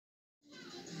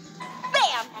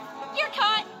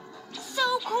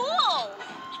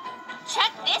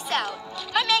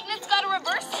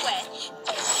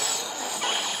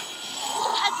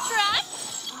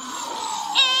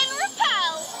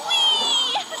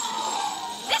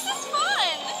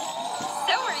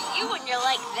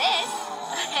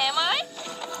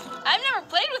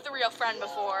real friend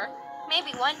before.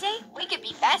 Maybe one day we could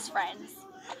be best friends.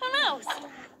 Who knows?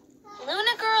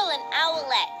 Luna Girl and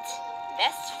Owlette.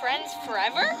 Best friends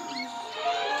forever?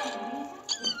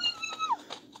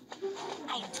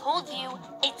 I told you,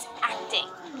 it's acting.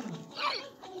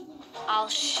 I'll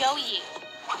show you.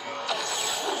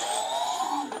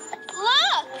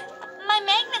 Look! My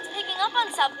magnet's picking up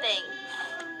on something.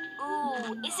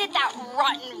 Ooh, is it that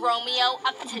rotten Romeo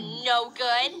up to no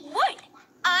good? What?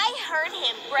 I heard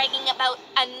him bragging about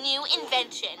a new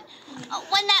invention.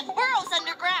 One that burrows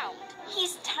underground.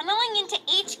 He's tunneling into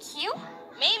HQ?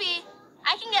 Maybe.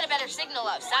 I can get a better signal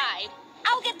outside.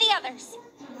 I'll get the others.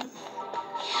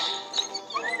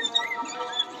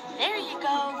 There you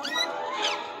go.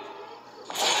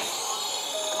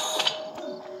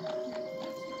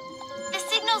 The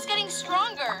signal's getting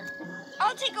stronger.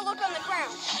 I'll take a look on the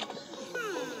ground.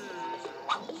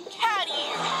 Cat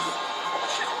ears.